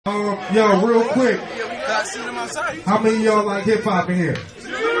Yo, real quick, how many of y'all like hip hop in here?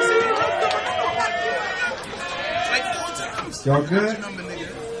 Y'all good?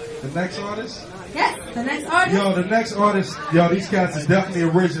 The next artist? Yes, the next artist. Yo, the next artist, yo, these cats is definitely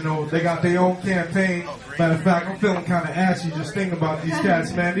original. They got their own campaign. Matter of fact, I'm feeling kind of ashy just thinking about these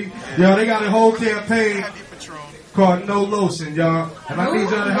cats, man. They got a whole campaign called No Lotion, y'all. And I need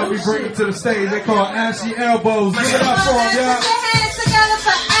y'all to help me bring them to the stage. They call Ashy L Bowz. Give it up for them, y'all. Put your hands together for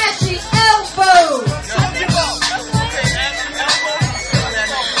Ashy L Bowz.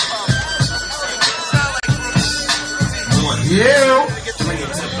 Yeah.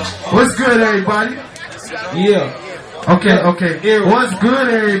 What's good, everybody? Yeah. Okay. What's good,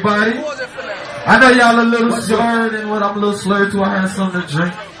 everybody? I know y'all a little slurred and what I'm a little slurred too. I had something to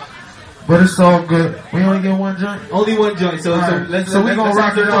drink. But it's all good. We only get one joint? Only one joint. So we're going to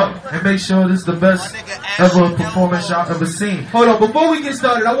rock it up and make sure this is the best ever performance y'all ever seen. Hold on, before we get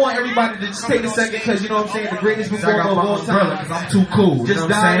started, I want everybody to just take a second because you know what I'm saying, the greatest performer of all time. Because I'm too cool. Just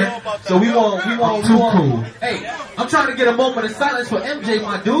died. So we want. Cool. Hey, I'm trying to get a moment of silence for MJ,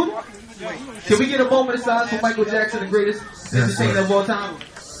 my dude. Can we get a moment of silence for Michael Jackson, the greatest entertainer of all time?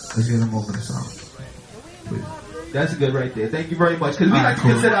 Let's get a moment of silence. Please. That's good right there. Thank you very much. Because we like to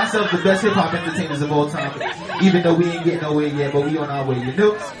consider ourselves the best hip-hop entertainers of all time. Even though we ain't getting nowhere yet, but we on our way, you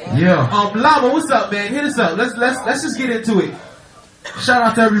know? Yeah. Llama, what's up, man? Hit us up. Let's just get into it. Shout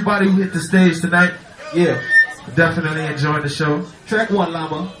out to everybody who hit the stage tonight. Yeah. Definitely enjoying the show. Track 1,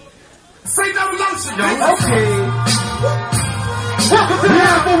 Llama. Say No Lotion, yo. Okay. Welcome to the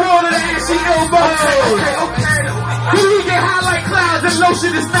beautiful world of the Ashy L Bowz. Okay. We get high like clouds and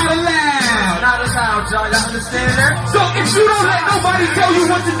lotion is not allowed. Not allowed, y'all. Y'all understand that? So if you don't let nobody tell you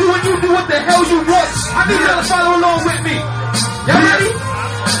what to do and you do what the hell you want, I need y'all to follow along with me. Y'all ready?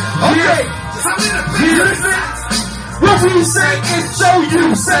 Okay. Listen. What we say is so,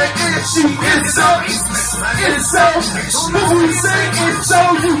 you say and she is so. It's so. What we say is so,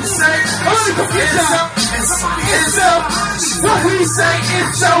 you say. Oh, let me go get y'all. It's so. What we say is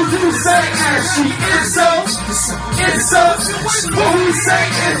so, you say and she is so. It's so. What we say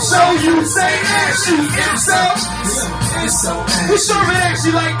is so, you say and she is so. It's so. We serving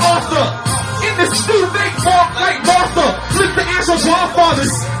Ashy like Arthur. In the stew, they walk like Martha. Flip the ass of Godfathers.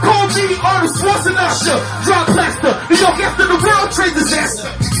 Call me Arnold Schwarzenegger. Drop plaster. New York after the World Trade disaster.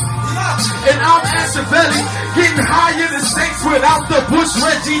 And I'm Asher Belly, getting higher than snakes without the Bush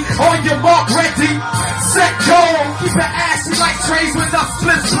Reggie. On your mark, ready, set, go. Keep it ashy like trays when the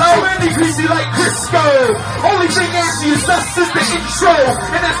splits blow. Any greasy like Crisco. Only thing ashy is us is the intro,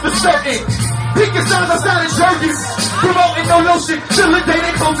 and that's for certain. Pick your signs outside and jerky. Promoting No Lotion till the day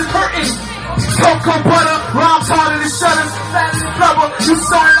they close the curtain. Cocoa butter, rhymes harder than shutters. Fat as rubber, you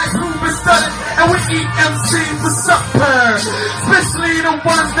sound like Ruben Studdard. And we eat MC for supper, especially the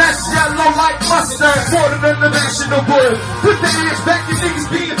ones that's yellow like mustard. Water than the national bull. Put the hands back, you niggas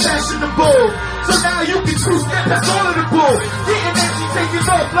being fashionable. So now you can choose that, that's all of the bull. Getting Ashy taking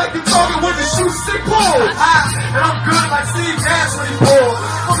off like the target when the shoes they pull. And I'm good like Steve Nash when he pulled.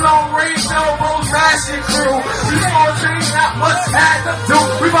 From long range elbows, ration crew. These small chains not much had to do.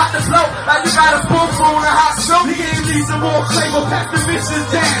 We bout to blow like you got a spoonful in a hot soup. He gave me some more flavor, pack the mission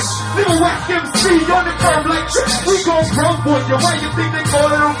dash. Little whack MC on the curve like Trish. We gon' crumble you, why you think they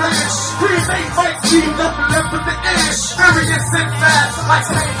call it a rash? Green Bay fight team, nothing left but the ash. Furious and fast, like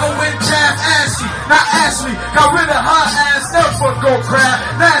Tango and Jab Ashy. Not Ashley, got rid of her ass, never go crap.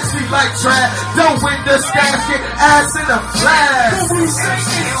 Nasty like trap, don't win the gasket, ass in a flash. What we say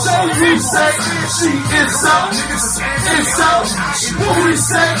is so, you say she is so. It's so. What we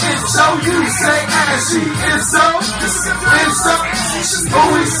say is so, you say Ashy is so. It's so. What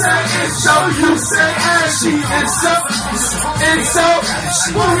we say is so, you say Ashy is so. It's so.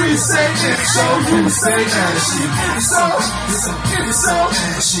 What we say is so, you say Ashy is so. It's so.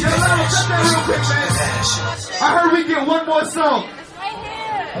 Yo, let me cut that real quick, man. I heard we get one more song.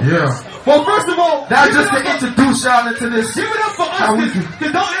 Yeah. Well, first of all, that's just to introduce y'all into this. Give it up for us,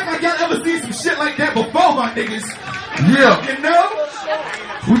 cause don't act like y'all ever seen some shit like that before, my niggas. Yeah. You know?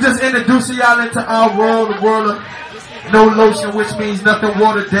 We just introducing y'all into our world, the world of No Lotion, which means nothing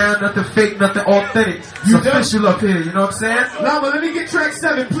watered down, nothing fake, nothing authentic. It's official up here, you know what I'm saying? Llama, let me get track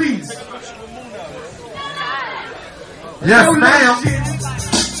 7, please. Yes, ma'am.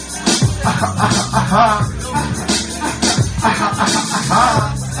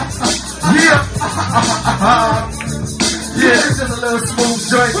 Yeah. Yeah, it's just a little smooth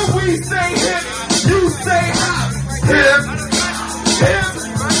joint. When we say hip, you say hop. Hip. Hip.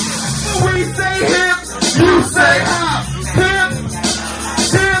 When we say hip, you say hop. Hip.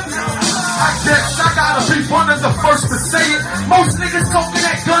 Hip. I guess I gotta be one of the first to say it. Most niggas talking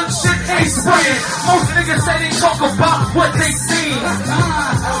that gun Most niggas say they talk about what they seen,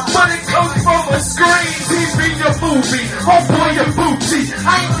 but it comes from a screen. TV, your movie, homeboy, your booty.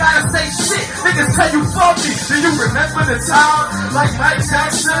 I ain't gotta say shit, niggas tell you fuck me. Do you remember the time, like Mike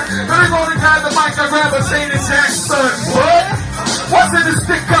Jackson? Really gonna grab the mic and grab a Shane and Jackson. What? Wasn't a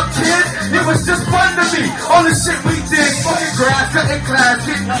stick up kid, it was just fun to me. All the shit we did, fucking grass, cutting class,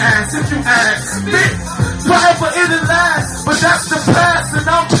 getting ass if you ask me. Forever it'll last, but that's the past, and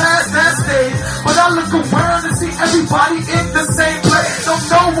I'm past that stage. But I look around and see everybody in the same place. Don't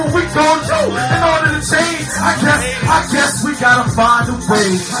know what we gon' do in order to change. I guess we gotta find a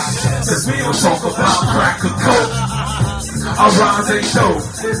way. Cause we don't talk about crack or coke. Our rhymes ain't dope.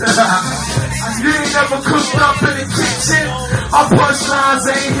 You ain't never cooked up in the kitchen. Our punchlines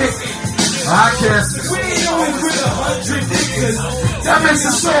ain't hitting. I guess we ain't always with 100 niggas. That makes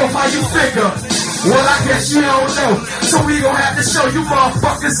it so how you figure. Well, I guess you don't know. So we gon' have to show you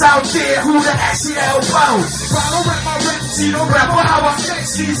motherfuckers out there who the Ashy L Bowz. I don't rap my rap sheet, don't rap on how I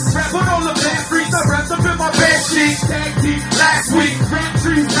sex sheets. Rap on all the bad freaks, I wrapped up in my bed sheets. Tag team last week, rap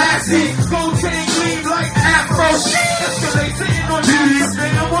trees last week. Gold chain gleam like Afro shit. Escalate sitting on these,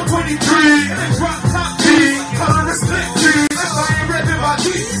 man, I'm on 23. And then drop top G, color a split trees. If I ain't rapping my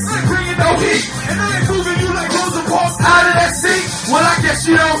beats, like bringing no heat. And I ain't moving you like Rosa Parks out of that seat. Well, I guess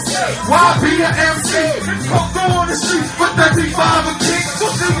you don't say, why be an MC? Punk go on the street for 35 a kick.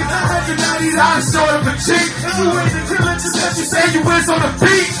 So niggas $190 short of a chick. And you ain't the killer just cause you say you is on the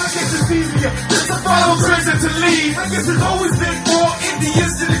beat. I guess it's easier just to follow trends and to leave. I guess it's always been more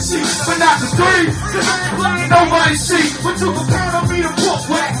Indians to the Chiefs, but not the three. Cause I ain't playing nobody's sheet. But you can count on me to put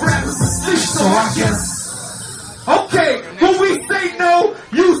whack rappers to sleep. So I guess. Okay, when we say no,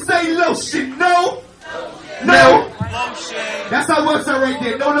 you say lotion. No? No. That's our website right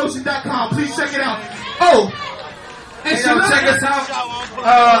there, NoNotion.com. Please check it out. Oh, and check us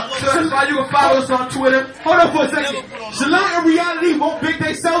out. You can follow us on Twitter. Hold on for a second. Shalon and Reality won't big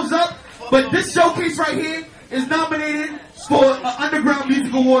themselves up, but this showcase right here is nominated for an Underground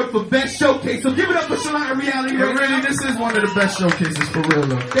Music Award for Best Showcase. So give it up for Shalon and Reality. Yeah, really, this is one of the best showcases for real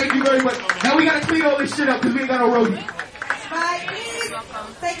though. Thank you very much. Now we gotta clean all this shit up because we ain't got no roadie. Right, please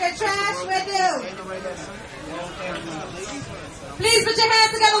take your trash with you. Please put your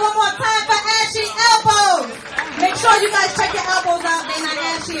hands together one more time for Ashy L Bowz. Make sure you guys check your elbows out. They're not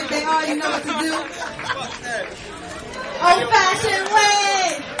ashy. If they are, you know what to do. Old-fashioned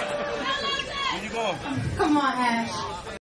way. Where you going? Come on, Ash.